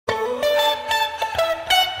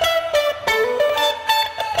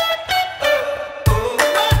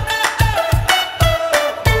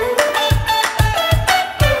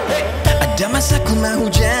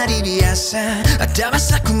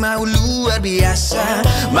masa ku mau luar biasa.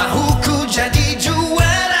 Mahu ku jadi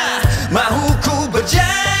juara, mahu ku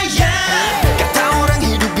berjaya. Kata orang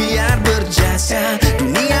hidup biar berjasa,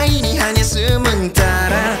 dunia ini hanya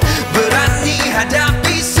sementara. Berani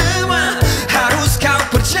hadapi semua, harus kau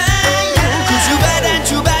percaya. Ku cuba dan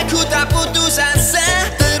cuba, ku tak putus asa.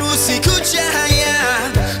 Terus ikut cahaya.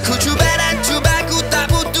 Ku cuba dan cuba, ku tak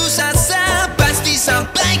putus asa. Pasti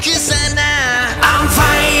sampai ke sana. I'm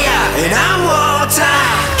fire and I'm water.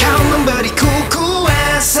 Kau memberiku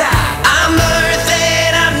kuasa. I'm earth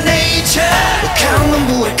and I'm nature. Kau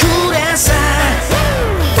membuatku rasa.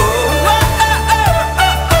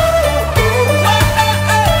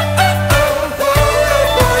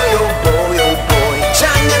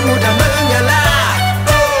 Jangan mudah mengalah.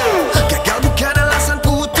 Gagal bukan alasan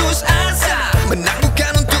putus asa. Menang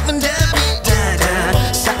bukan untuk mendemi dada.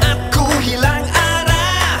 Saat ku hilang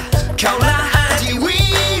arah, kaulah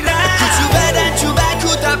adiwira. Ku cuba dan cuba,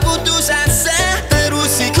 ku tak putus asa.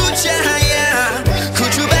 Terus ikut cahaya. Ku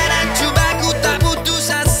cuba dan cuba, ku tak putus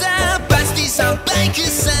asa. Pasti sampai ke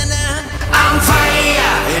sana. I'm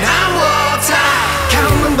fire and I'm water. Kau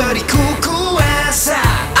memberiku kuasa.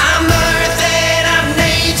 I'm earth and I'm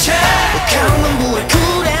nature. Kau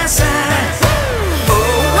membuatku rasa.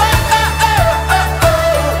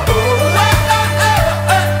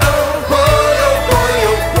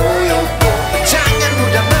 Jangan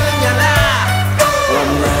mudah mengalah.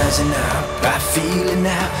 I'm rising up, I feel it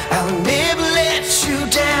now. I'll never let you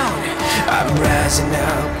down. I'm rising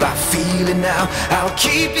up, I feel it now. I'll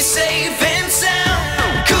keep you safe and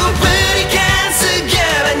sound. Ku berikan